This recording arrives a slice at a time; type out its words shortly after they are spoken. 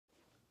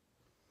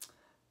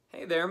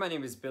Hey there, my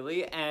name is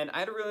Billy, and I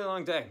had a really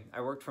long day.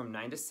 I worked from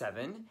 9 to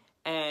 7,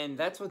 and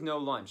that's with no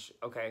lunch,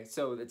 okay?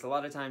 So it's a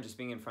lot of time just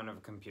being in front of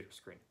a computer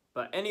screen.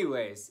 But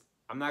anyways,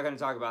 I'm not gonna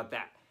talk about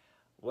that.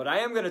 What I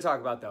am gonna talk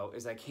about though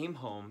is I came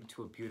home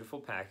to a beautiful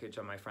package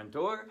on my front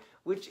door,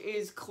 which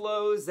is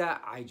clothes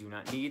that I do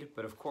not need,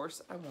 but of course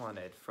I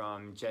wanted,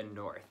 from Gen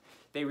North.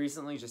 They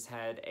recently just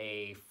had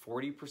a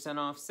 40%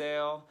 off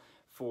sale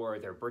for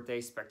their birthday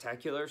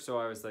spectacular, so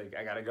I was like,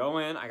 I gotta go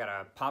in, I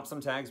gotta pop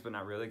some tags, but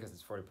not really because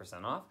it's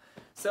 40% off.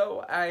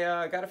 So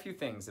I got a few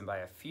things, and by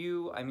a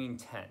few, I mean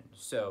 10.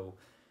 So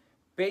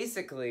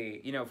basically,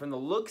 you know, from the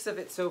looks of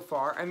it so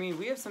far, I mean,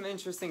 we have some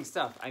interesting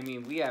stuff. I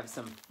mean, we have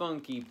some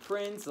funky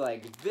prints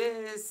like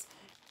this,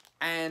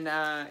 and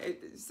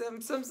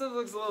some stuff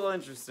looks a little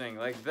interesting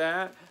like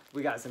that.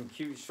 We got some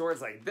cute shorts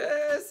like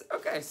this.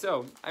 Okay,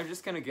 so I'm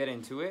just gonna get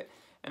into it.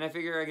 And I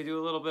figure I could do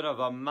a little bit of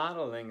a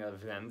modeling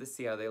of them to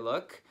see how they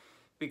look,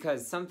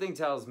 because something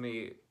tells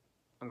me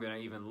I'm gonna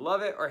even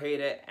love it or hate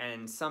it,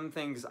 and some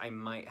things I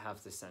might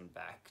have to send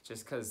back,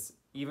 just because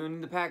even in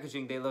the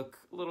packaging they look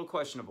a little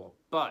questionable.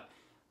 But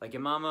like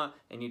your mama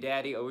and your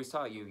daddy always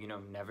taught you, you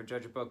know, never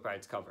judge a book by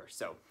its cover.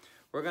 So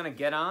we're gonna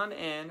get on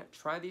and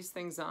try these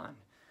things on.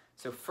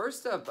 So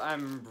first up,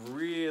 I'm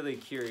really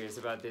curious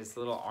about this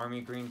little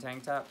army green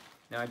tank top.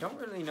 Now, I don't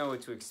really know what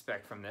to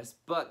expect from this,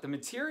 but the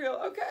material,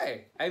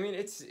 okay. I mean,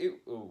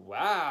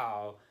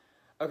 wow.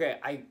 Okay,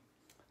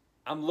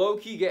 I'm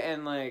low-key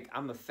getting like,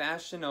 I'm a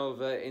Fashion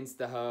Nova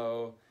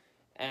Insta-ho,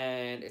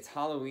 and it's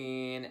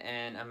Halloween,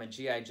 and I'm a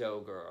G.I. Joe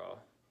girl.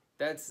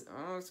 That's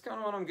kind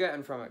of what I'm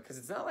getting from it, because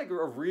it's not like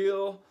a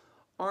real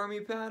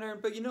army pattern,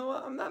 but you know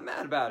what? I'm not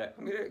mad about it.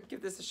 I'm gonna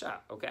give this a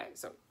shot, okay?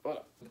 So, hold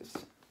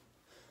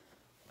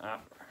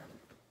up.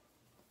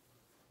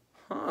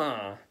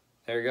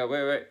 There we go.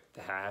 Wait.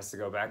 The hat has to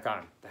go back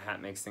on. The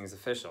hat makes things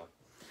official.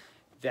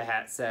 The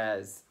hat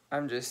says,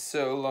 I'm just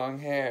so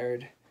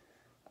long-haired.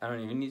 I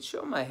don't even need to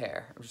show my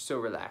hair. I'm just so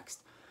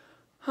relaxed.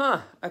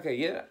 Okay,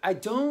 yeah. I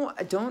don't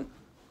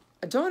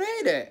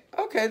hate it.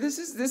 Okay, this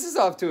is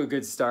off to a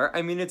good start.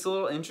 I mean, it's a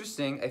little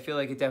interesting. I feel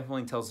like it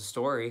definitely tells a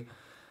story.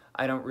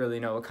 I don't really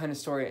know what kind of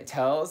story it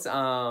tells.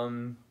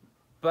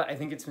 But I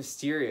think it's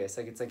mysterious.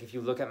 Like, it's like if you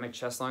look at my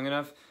chest long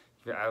enough,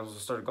 I will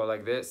start to go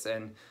like this,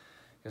 and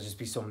you'll just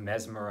be so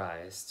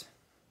mesmerized.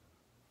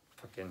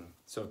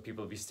 So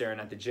people be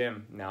staring at the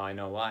gym. Now I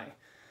know why.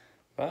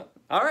 But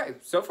all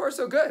right, so far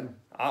so good.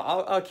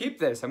 I'll keep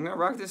this. I'm gonna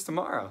rock this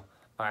tomorrow.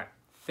 All right,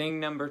 thing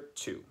number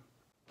 2.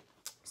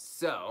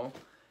 So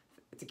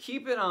to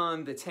keep it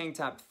on the tank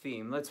top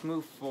theme, let's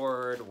move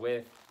forward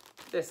with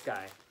this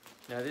guy.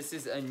 Now this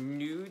is a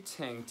new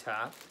tank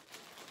top,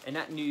 and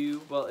not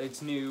new. Well,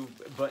 it's new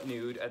but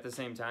nude at the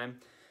same time.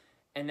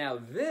 And now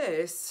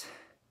this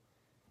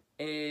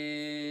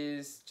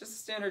is just a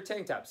standard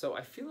tank top. So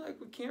I feel like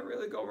we can't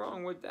really go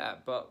wrong with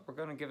that, but we're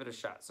gonna give it a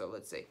shot. So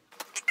let's see.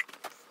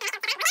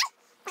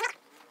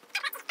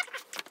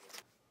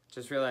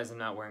 Just realized I'm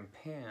not wearing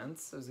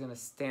pants. I was gonna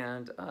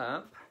stand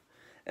up.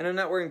 And I'm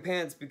not wearing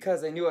pants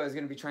because I knew I was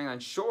gonna be trying on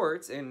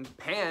shorts and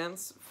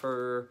pants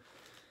for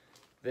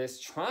this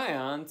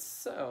try-on.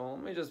 So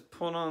let me just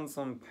put on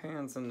some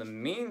pants in the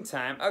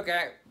meantime.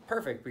 Okay,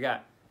 perfect. We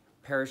got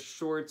a pair of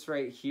shorts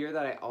right here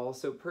that I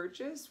also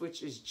purchased,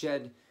 which is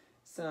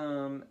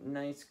some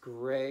nice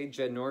gray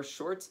Gen North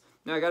shorts.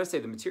 Now I gotta say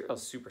the material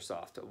is super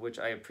soft, which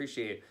I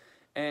appreciate.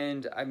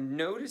 And I'm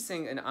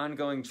noticing an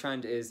ongoing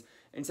trend is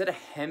instead of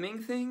hemming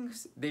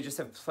things, they just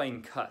have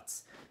plain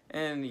cuts.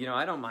 And you know,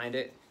 I don't mind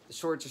it. The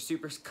shorts are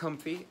super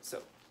comfy,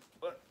 so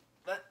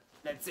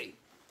let's see.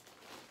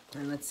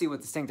 And let's see what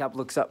this tank top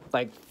looks up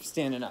like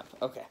standing up.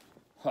 Okay.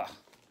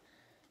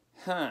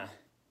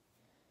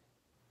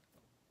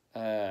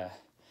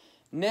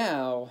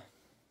 Now,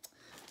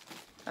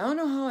 I don't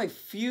know how I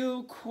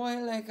feel quite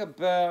like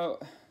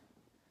about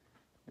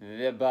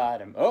the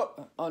bottom.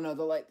 Oh no,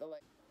 the light.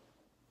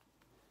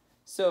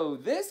 So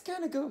this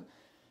kind of go.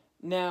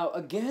 Now,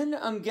 again,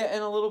 I'm getting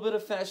a little bit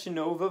of Fashion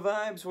Nova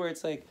vibes where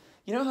it's like,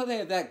 you know how they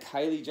have that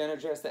Kylie Jenner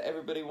dress that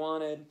everybody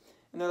wanted?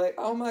 And they're like,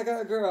 oh my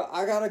God, girl,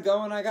 I gotta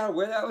go and I gotta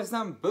wear that with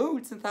some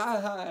boots and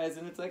thigh highs.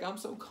 And it's like, I'm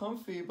so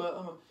comfy, but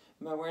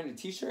am I wearing a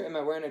t-shirt? Am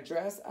I wearing a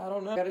dress? I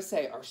don't know. I gotta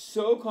say, are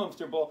so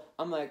comfortable.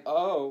 I'm like,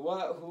 oh,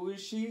 what? Who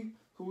is she?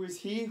 Who is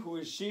he? Who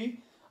is she?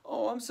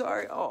 Oh, I'm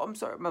sorry.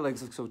 My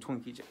legs look so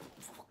twinky.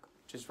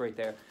 Just right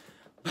there.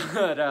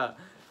 But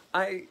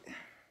I'm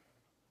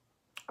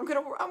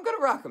gonna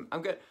rock them.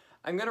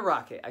 I'm gonna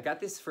rock it. I got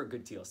this for a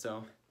good deal,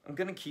 so I'm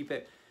gonna keep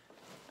it.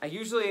 I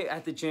usually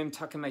at the gym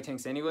tuck in my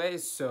tanks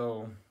anyways,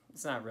 so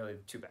it's not really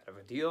too bad of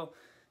a deal.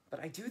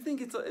 But I do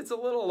think it's a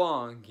little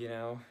long, you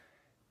know.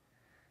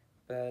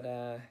 But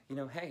you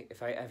know, hey,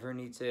 if I ever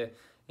need to,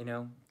 you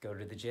know, go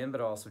to the gym but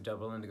also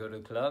double in to go to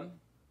the club,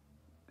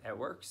 that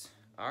works.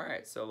 All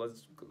right, so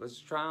let's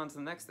try on to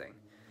the next thing.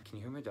 Can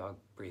you hear my dog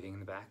breathing in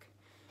the back?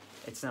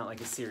 It's not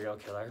like a serial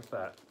killer,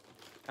 but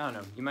I don't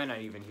know. You might not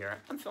even hear it.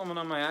 I'm filming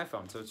on my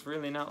iPhone, so it's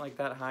really not like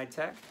that high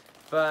tech.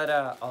 But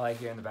all I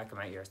hear in the back of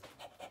my ears.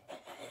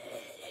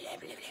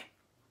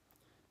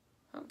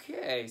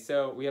 Okay. Okay,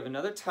 so we have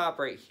another top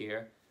right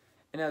here.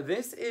 And now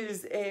this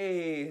is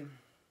a,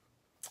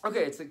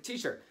 okay, it's a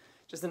t-shirt.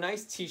 Just a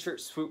nice t-shirt,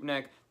 swoop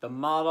neck. The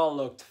model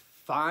looked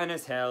fine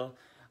as hell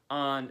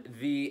on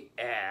the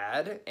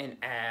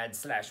ad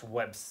slash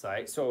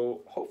website. So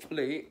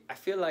hopefully I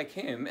feel like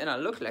him and I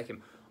look like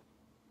him.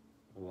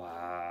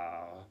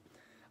 Wow.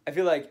 I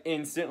feel like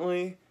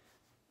instantly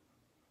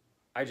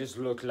I just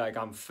look like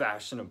I'm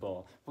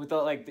fashionable.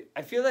 Without like,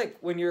 I feel like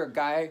when you're a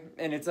guy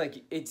and it's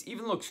like, it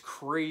even looks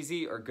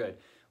crazy or good,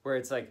 where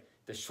it's like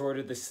the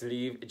shorter the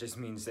sleeve, it just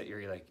means that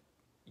you're like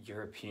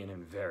European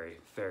and very,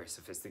 very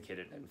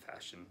sophisticated and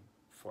fashion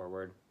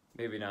forward.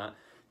 Maybe not.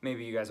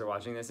 Maybe you guys are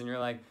watching this and you're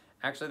like,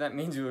 actually that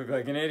means you look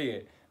like an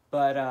idiot.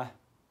 But I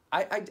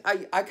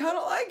kind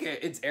of like it.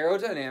 It's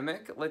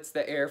aerodynamic, lets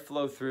the air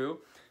flow through.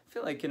 I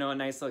feel like, you know, a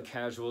nice little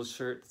casual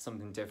shirt,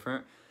 something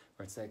different,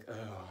 where it's like,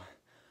 oh,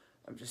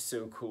 I'm just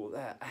so cool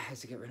that I had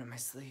to get rid of my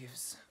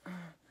sleeves. Do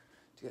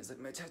you guys like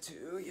my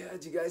tattoo? Yeah,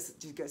 do you guys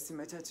see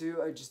my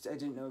tattoo? I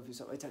didn't know if you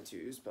saw my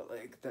tattoos, but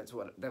like, that's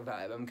what the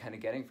vibe I'm kind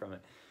of getting from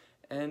it.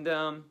 And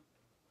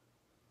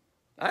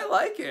I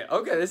like it.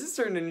 Okay, this is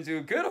turning into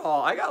a good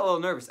haul. I got a little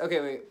nervous. Okay,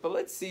 wait, but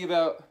let's see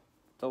about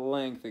the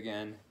length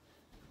again.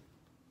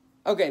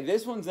 Okay,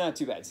 this one's not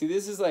too bad. See,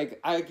 this is like,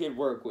 I could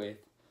work with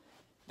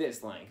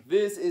this length.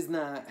 This is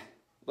not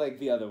like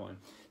the other one.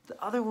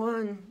 The other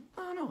one,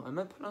 I don't know. I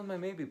might put on my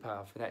maybe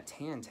pile for that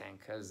tan tank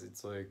because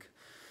it's like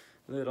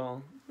a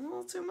little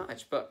too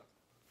much. But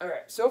all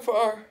right, so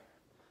far,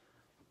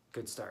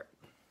 good start.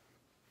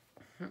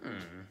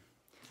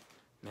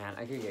 Man,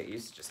 I could get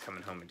used to just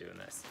coming home and doing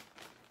this.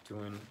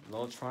 Doing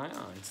little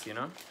try-ons, you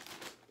know?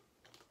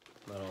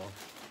 Little.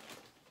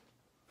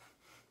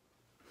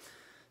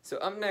 So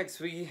up next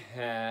we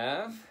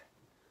have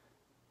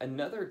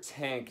another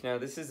tank. Now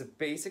this is a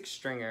basic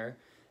stringer,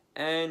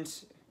 and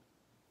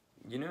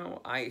you know,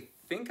 I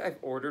think I've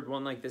ordered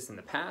one like this in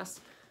the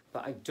past,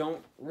 but I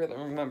don't really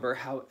remember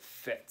how it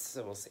fits.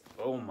 So we'll see.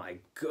 Oh my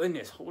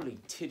goodness, holy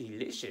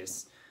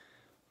tittylicious.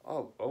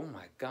 Oh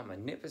my God, my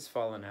nip is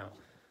falling out.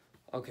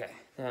 Okay,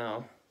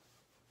 now,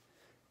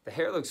 the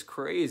hair looks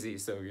crazy,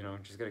 so, you know,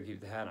 just gotta keep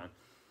the hat on.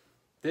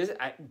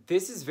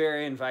 This is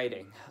very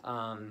inviting.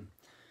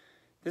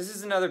 This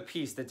is another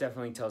piece that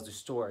definitely tells a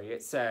story.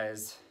 It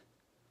says,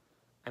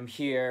 I'm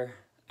here,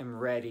 I'm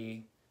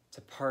ready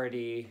to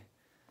party.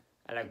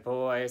 I like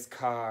boys,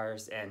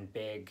 cars, and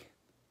big.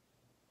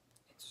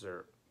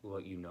 Insert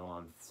what you know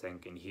I'm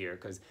thinking here,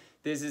 because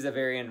this is a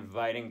very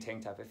inviting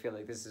tank top. I feel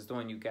like this is the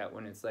one you get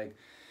when it's like,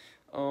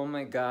 oh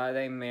my God,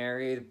 I'm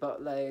married,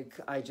 but like,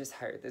 I just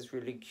hired this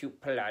really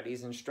cute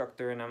Pilates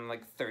instructor and I'm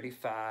like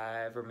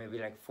 35 or maybe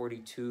like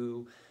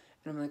 42.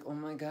 And I'm like, oh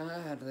my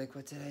God, like,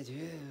 what did I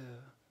do?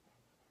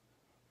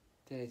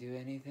 Did I do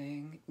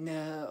anything?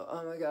 No.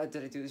 Oh my God,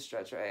 did I do the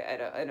stretch right?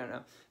 I don't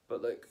know.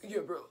 But like, yeah,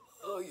 bro.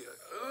 Oh yeah.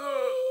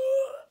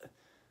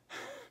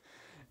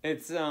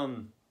 It's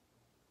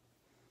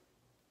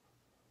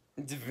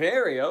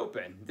very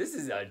open. This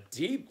is a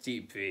deep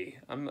V.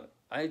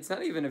 It's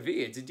not even a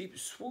V, it's a deep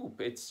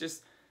swoop. It's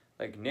just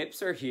like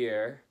nips are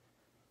here.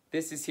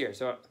 This is here.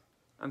 So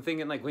I'm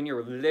thinking like when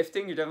you're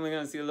lifting, you're definitely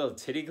gonna see a little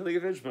titty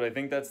cleavage, but I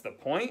think that's the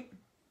point.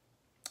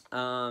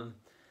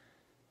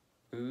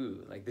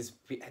 Ooh, like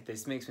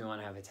this makes me want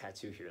to have a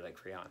tattoo here like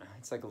Rihanna.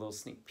 It's like a little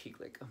sneak peek,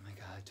 like, oh my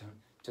God,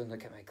 don't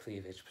look at my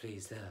cleavage,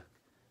 please look.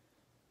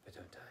 But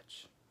don't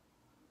touch.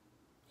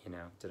 You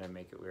know, did I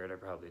make it weird? I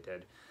probably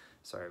did.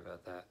 Sorry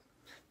about that.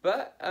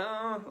 But,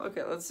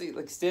 okay, let's see,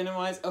 like, standing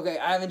wise, okay,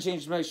 I haven't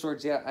changed my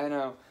shorts yet, I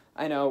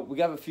know, we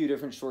got a few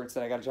different shorts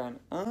that I gotta try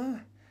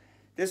on.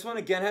 This one,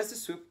 again, has to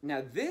swoop.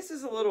 Now, this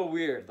is a little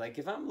weird, like,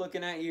 if I'm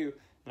looking at you,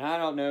 and I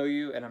don't know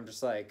you, and I'm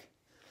just like,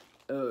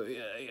 oh,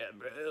 yeah,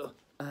 bro,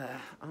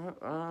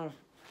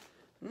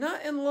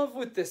 not in love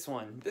with this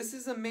one. This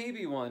is a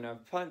maybe one, a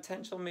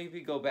potential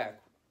maybe go back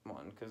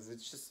one, because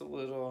it's just a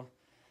little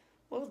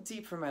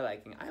deep for my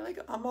liking.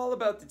 I'm all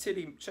about the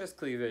titty chest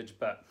cleavage,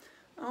 but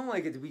I don't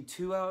like it to be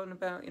too out and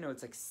about. You know,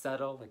 it's like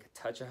subtle, like a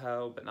touch of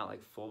hoe, but not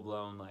like full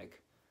blown,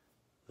 like,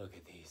 look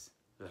at these,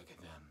 look at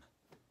them.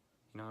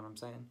 You know what I'm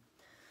saying?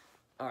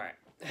 All right,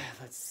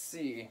 let's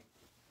see.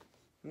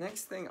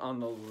 Next thing on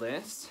the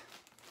list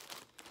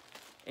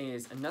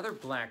is another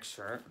black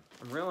shirt.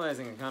 I'm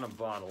realizing I kind of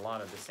bought a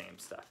lot of the same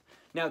stuff.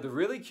 Now, the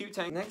really cute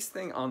tank. Next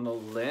thing on the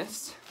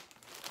list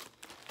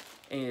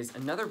is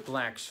another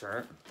black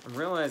shirt. I'm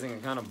realizing I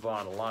kind of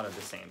bought a lot of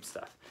the same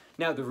stuff.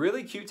 Now, the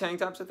really cute tank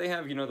tops that they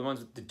have, you know, the ones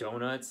with the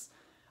donuts,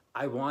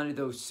 I wanted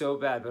those so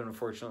bad, but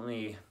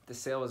unfortunately, the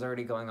sale was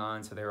already going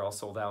on, so they were all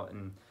sold out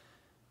in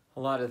a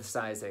lot of the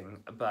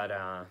sizing, but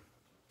I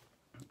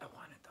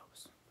wanted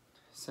those.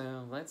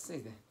 So, let's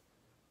see.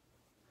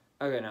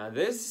 Okay, now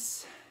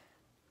this,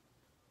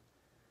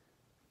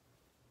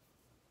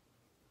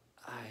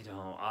 I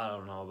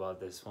don't know about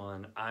this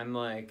one. I'm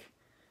like,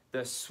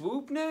 the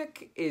swoop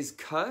neck is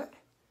cut,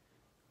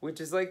 which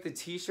is like the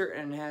t-shirt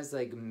and it has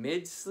like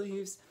mid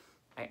sleeves.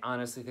 I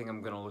honestly think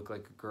I'm gonna look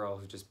like a girl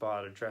who just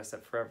bought a dress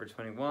at Forever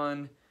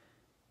 21.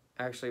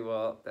 Actually,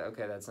 well,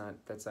 okay, that's not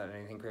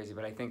anything crazy,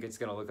 but I think it's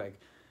gonna look like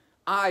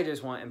I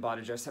just went and bought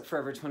a dress at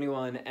Forever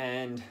 21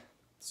 and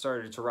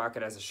started to rock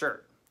it as a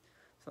shirt.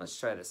 So let's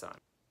try this on.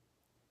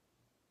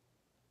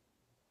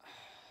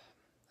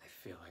 I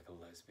feel like a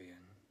lesbian.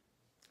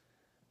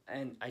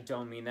 And I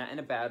don't mean that in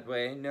a bad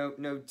way.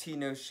 No tea,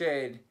 no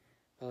shade.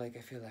 But like, I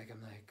feel like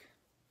I'm like,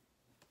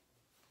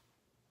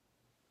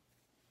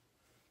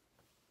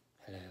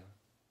 hello.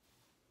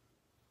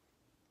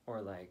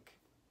 Or like,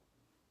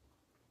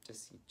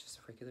 just a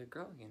regular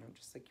girl, you know,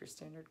 just like your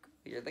standard girl.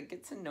 You're like,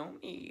 get to know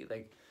me.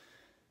 Like,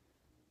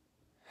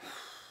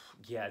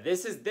 yeah,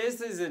 this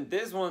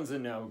one's a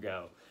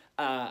no-go.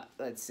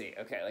 Let's see.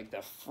 Okay, like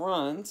the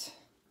front.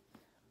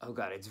 Oh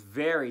God, it's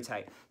very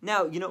tight.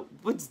 Now, you know,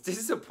 what's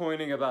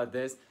disappointing about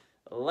this,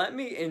 let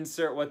me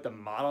insert what the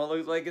model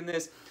looks like in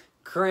this.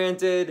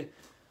 Granted,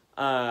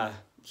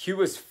 he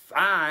was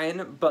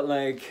fine, but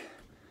like,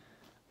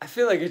 I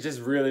feel like it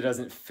just really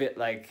doesn't fit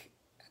like,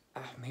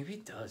 maybe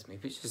it does,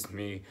 maybe it's just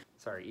me.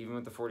 Sorry, even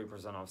with the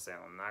 40% off sale,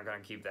 I'm not gonna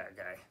keep that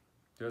guy.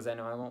 Because I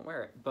know I won't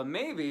wear it. But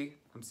maybe,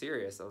 I'm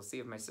serious, I'll see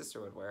if my sister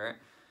would wear it.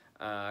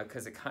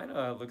 Because it kind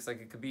of looks like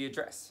it could be a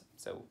dress.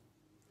 So,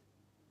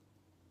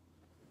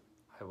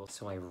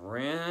 I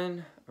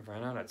ran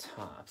out of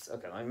tops.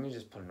 Okay, let me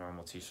just put a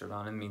normal t-shirt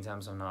on in the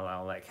meantime so I'm not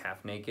all like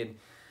half naked.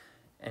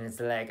 And it's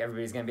like,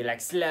 everybody's gonna be like,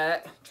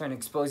 slut, trying to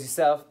expose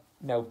yourself.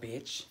 No,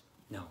 bitch.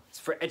 No, it's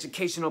for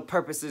educational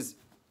purposes.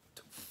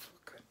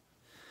 Good.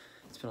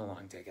 It's been a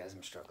long day, guys,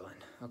 I'm struggling.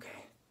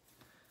 Okay,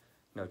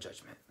 no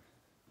judgment.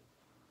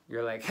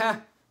 You're like, ha,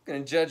 I'm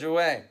gonna judge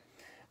away.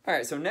 All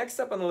right, so next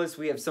up on the list,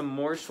 we have some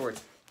more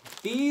shorts.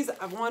 These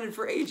I've wanted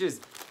for ages.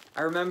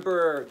 I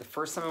remember the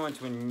first time I went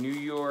to a New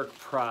York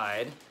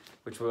Pride,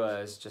 which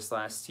was just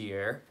last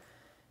year,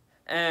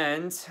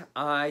 and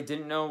I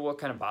didn't know what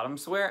kind of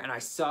bottoms to wear, and I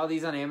saw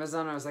these on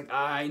Amazon, and I was like,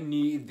 I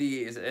need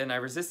these, and I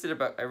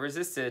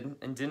resisted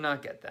and did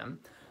not get them.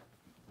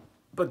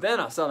 But then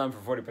I saw them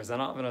for 40%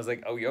 off, and I was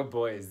like, oh, yo,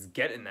 boy is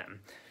getting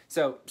them.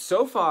 So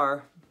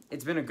far,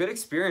 it's been a good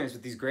experience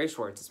with these gray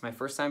shorts. It's my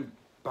first time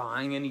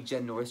buying any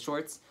Jen North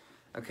shorts,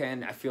 okay,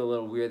 and I feel a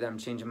little weird that I'm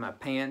changing my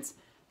pants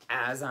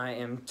as I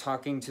am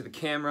talking to the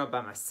camera by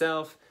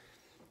myself.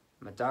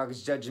 My dog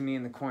is judging me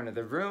in the corner of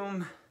the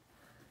room,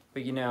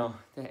 but you know,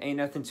 there ain't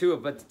nothing to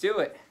it but to do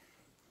it.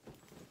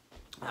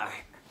 All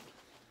right,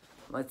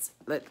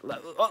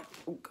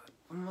 oh God,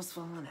 almost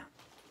falling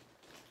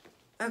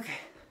out. Okay,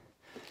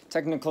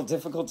 technical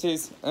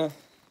difficulties.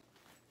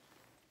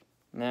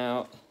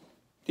 Now,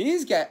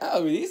 these guys,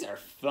 oh, these are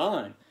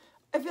fun.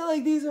 I feel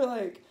like these are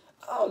like,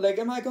 oh, like,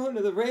 am I going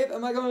to the rave?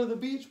 Am I going to the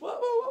beach?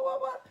 What?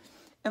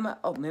 Am I,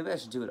 oh, maybe I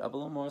should do it up a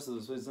little more so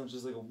this way it's not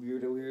just like a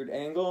weird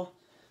angle.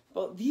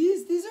 But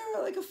these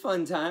are like a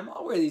fun time.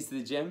 I'll wear these to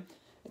the gym.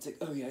 It's like,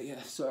 oh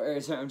yeah, sorry,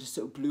 I'm just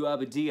so blue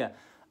abadia.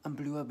 I'm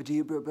blue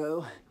abadia,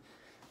 bro.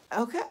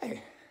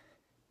 Okay.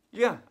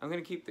 Yeah, I'm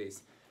gonna keep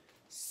these.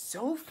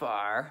 So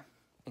far,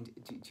 and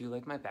do you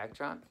like my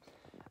backdrop?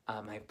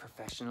 My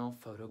professional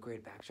photo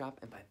grade backdrop,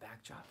 and by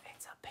backdrop,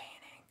 it's a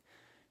painting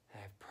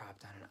that I've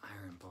propped on an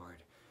iron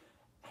board.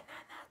 And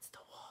then that's the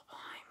wall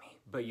behind me.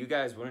 But you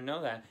guys wouldn't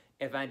know that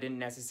if I didn't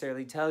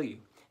necessarily tell you.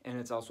 And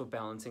it's also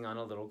balancing on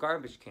a little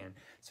garbage can.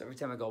 So every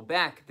time I go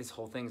back, this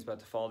whole thing's about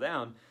to fall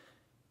down.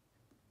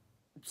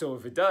 So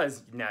if it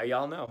does, now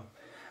y'all know.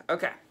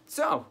 Okay,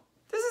 so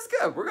this is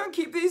good. We're gonna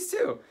keep these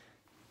too.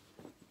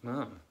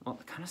 Oh, well,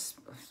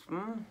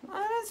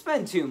 I didn't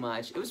spend too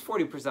much. It was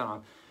 40%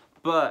 off.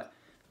 But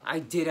I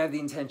did have the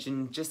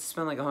intention just to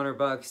spend like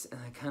 $100,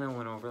 and I kind of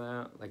went over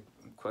that like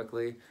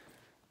quickly.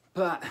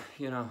 But,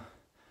 you know,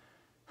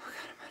 oh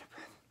God, I'm out of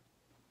breath.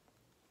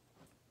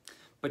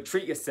 But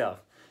treat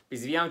yourself.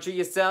 Because if you don't treat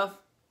yourself,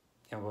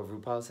 you know what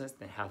RuPaul says?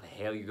 Then how the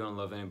hell are you going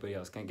to love anybody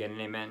else? Can I get an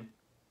amen?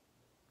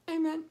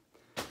 Amen.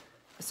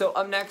 So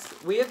up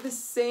next, we have the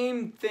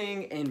same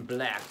thing in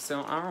black.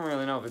 So I don't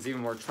really know if it's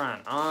even worth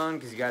trying on,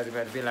 because you guys are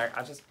about to be like,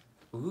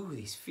 ooh,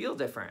 these feel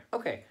different.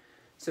 Okay,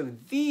 so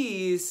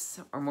these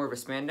are more of a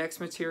spandex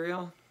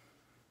material.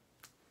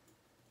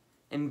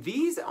 And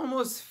these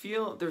almost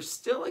feel, they're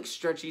still like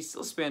stretchy,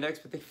 still spandex,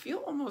 but they feel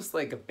almost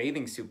like a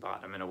bathing suit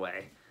bottom in a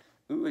way.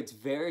 Ooh, it's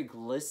very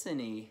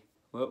glistening.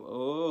 Whoa,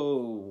 oh,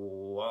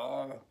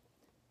 wow.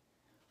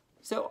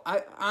 So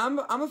I'm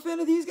a fan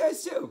of these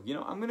guys too. You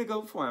know, I'm gonna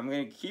go for them. I'm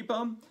gonna keep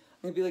them.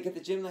 I'm gonna be like at the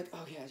gym, like,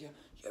 oh yeah,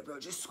 bro,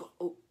 just squat.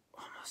 Oh,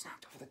 almost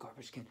knocked over the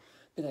garbage can.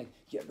 Be like,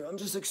 yeah, bro, I'm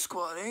just like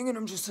squatting, and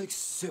I'm just like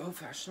so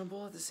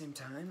fashionable at the same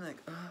time. Like,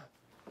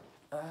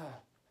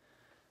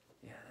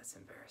 yeah, that's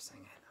embarrassing.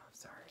 I know. I'm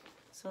sorry.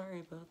 Sorry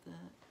about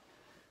that.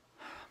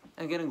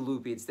 I'm getting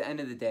loopy. It's the end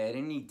of the day. I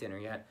didn't eat dinner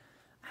yet.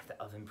 I have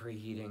the oven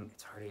preheating.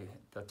 It's already,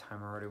 the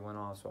timer already went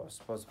off, so I was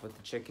supposed to put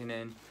the chicken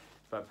in.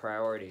 But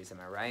priorities, am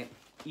I right?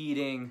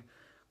 Eating,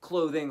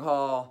 clothing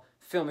haul,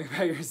 filming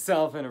by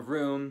yourself in a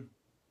room.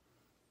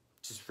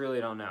 Just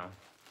really don't know.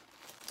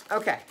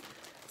 Okay,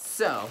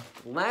 so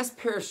last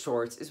pair of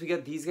shorts is we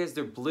got these guys.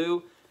 They're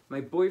blue.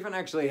 My boyfriend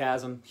actually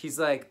has them. He's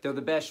like, they're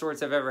the best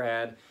shorts I've ever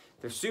had.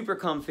 They're super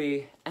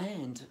comfy,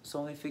 and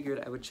so I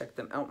figured I would check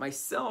them out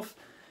myself.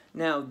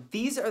 Now,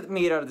 these are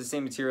made out of the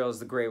same material as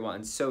the gray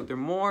ones, so they're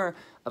more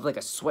of like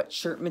a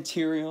sweatshirt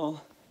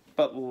material,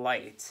 but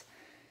light.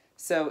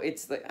 So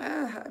it's like,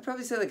 I'd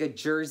probably say like a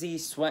jersey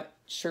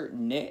sweatshirt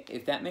knit,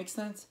 if that makes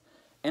sense.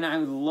 And I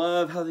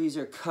love how these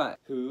are cut.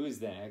 Who's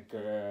that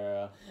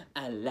girl?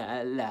 Ah,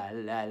 la, la,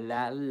 la,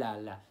 la, la,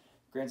 la.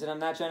 Granted, I'm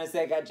not trying to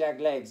say I got jack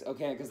legs,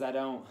 okay? Because I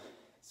don't.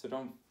 So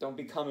don't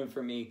be coming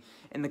for me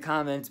in the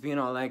comments being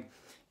all like,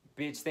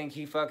 bitch think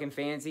he fucking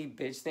fancy,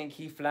 bitch think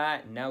he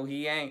fly. No,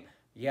 he ain't.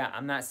 Yeah,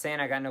 I'm not saying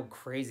I got no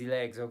crazy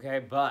legs, okay?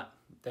 But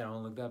they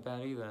don't look that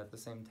bad either at the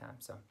same time,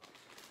 so.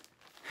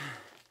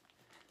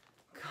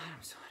 God,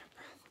 I'm so out of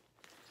breath.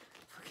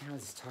 Fucking I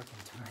was just talking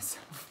to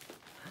myself.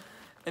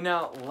 And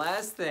now,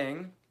 last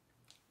thing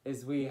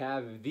is we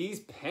have these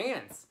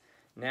pants.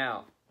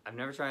 Now, I've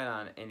never tried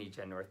on any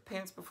Jen North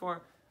pants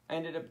before. I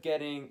ended up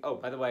getting, oh,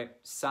 by the way,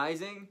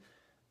 sizing.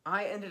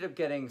 I ended up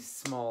getting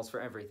smalls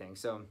for everything.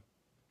 So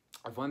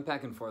I've went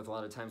back and forth a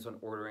lot of times when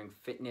ordering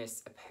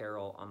fitness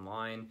apparel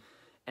online.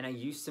 And I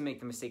used to make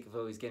the mistake of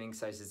always getting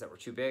sizes that were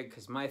too big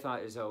because my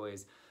thought is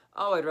always,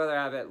 oh, I'd rather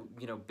have it,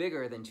 you know,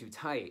 bigger than too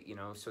tight, you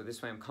know, so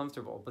this way I'm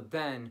comfortable. But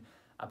then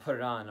I put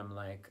it on, I'm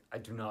like, I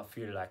do not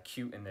feel like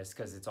cute in this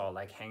because it's all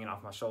like hanging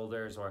off my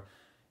shoulders, or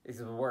it's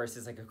the worst,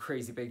 it's like a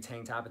crazy big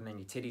tank top and then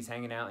your titties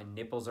hanging out and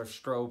nipples are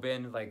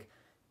strobing, like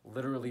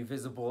literally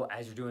visible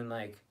as you're doing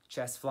like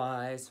chest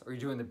flies or you're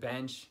doing the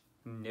bench,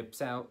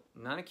 nips out.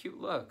 Not a cute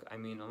look. I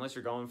mean, unless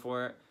you're going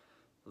for it,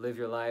 live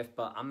your life,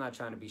 but I'm not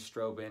trying to be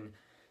strobing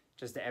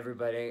just to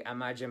everybody. At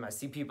my gym, I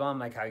see people, I'm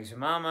like, how's your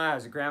mama?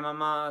 How's your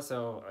grandmama?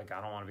 So like, I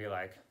don't want to be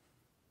like,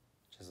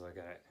 just look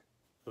at it.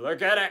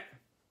 Look at it.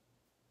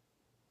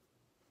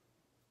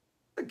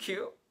 Look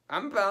cute.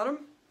 I'm about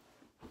them.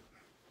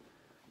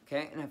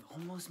 Okay, and I've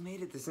almost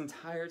made it this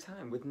entire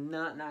time with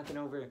not knocking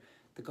over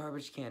the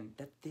garbage can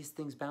that this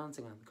thing's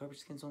balancing on. The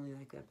garbage can's only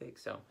like that big,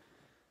 so.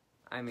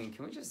 I mean,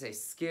 can we just say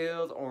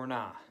skilled or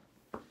not?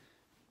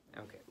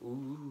 Okay,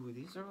 ooh,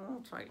 these are a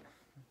little tight.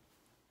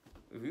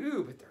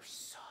 Ooh, but they're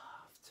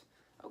soft.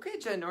 Okay,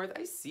 Jen North,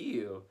 I see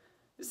you.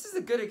 This is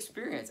a good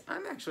experience.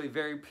 I'm actually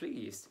very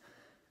pleased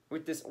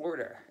with this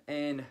order.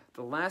 And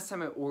the last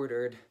time I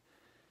ordered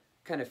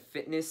kind of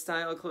fitness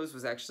style clothes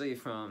was actually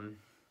from,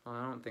 well,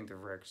 I don't think they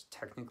were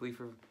technically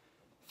for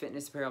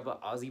fitness apparel,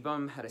 but Aussie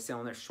Bum had a sale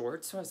on their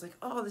shorts. So I was like,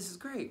 oh, this is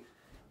great.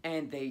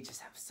 And they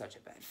just have such a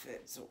bad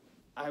fit. So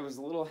I was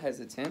a little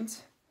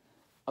hesitant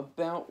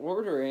about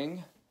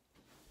ordering.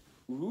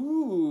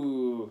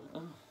 Ooh.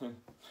 I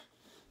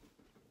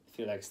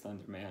feel like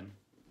Slender Man.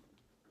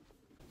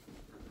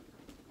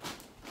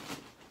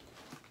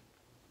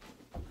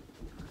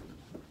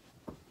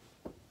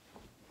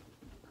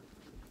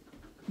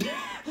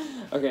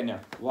 Okay, no.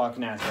 Walk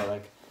natural,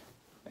 like,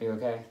 are you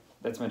okay?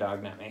 That's my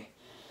dog, not me.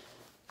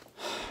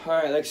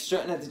 Alright, like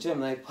strutting at the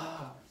gym, like,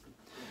 wow,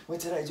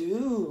 what did I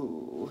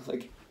do?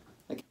 Like,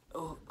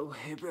 oh,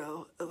 hey,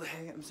 bro. Oh,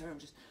 hey, I'm sorry, I'm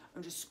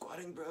just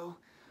squatting, bro.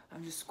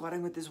 I'm just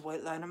squatting with this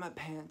white line on my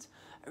pants.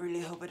 I really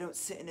hope I don't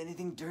sit in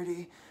anything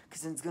dirty,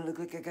 because then it's gonna look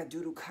like I got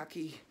doodle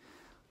cocky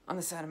on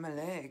the side of my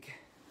leg.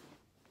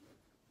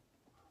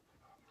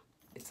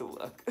 It's a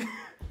look.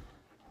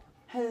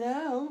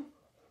 Hello?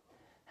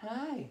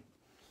 Hi.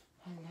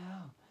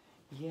 Hello.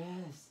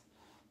 Yes.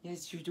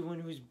 Yes, you're the one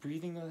who's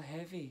breathing all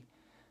heavy.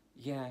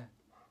 Yeah.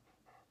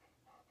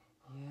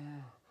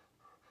 Yeah.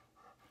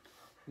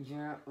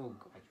 Yeah. Oh,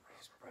 God,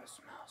 his breath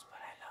smells,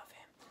 but I love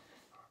him.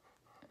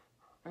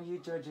 Are you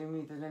judging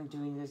me that I'm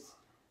doing this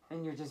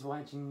and you're just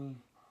watching me?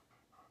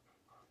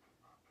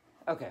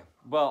 Okay.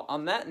 Well,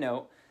 on that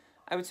note,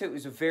 I would say it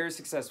was a very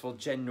successful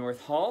Jen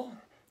North haul,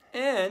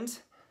 and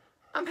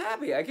I'm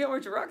happy. I can't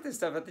wait to rock this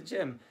stuff at the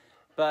gym.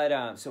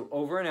 But, so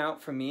over and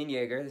out from me and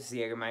Jaeger. This is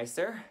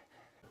Jägermeister.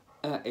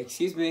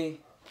 Excuse me.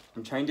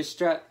 I'm trying to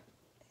strut.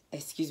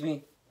 Excuse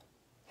me.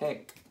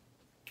 Hey.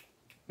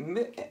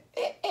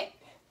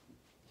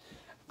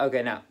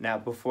 Okay, now,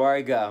 before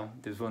I go,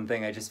 there's one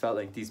thing I just felt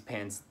like these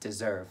pants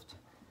deserved.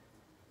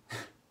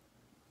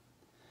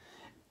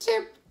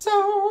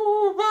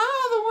 Tiptoe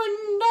by the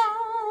window,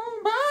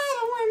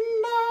 that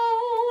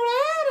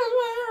is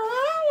where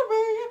I'll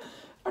be.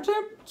 I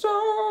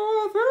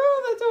tiptoe through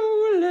the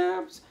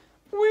tulips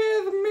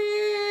with me.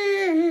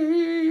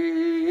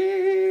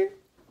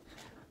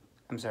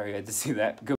 I'm sorry, I had to see that. Go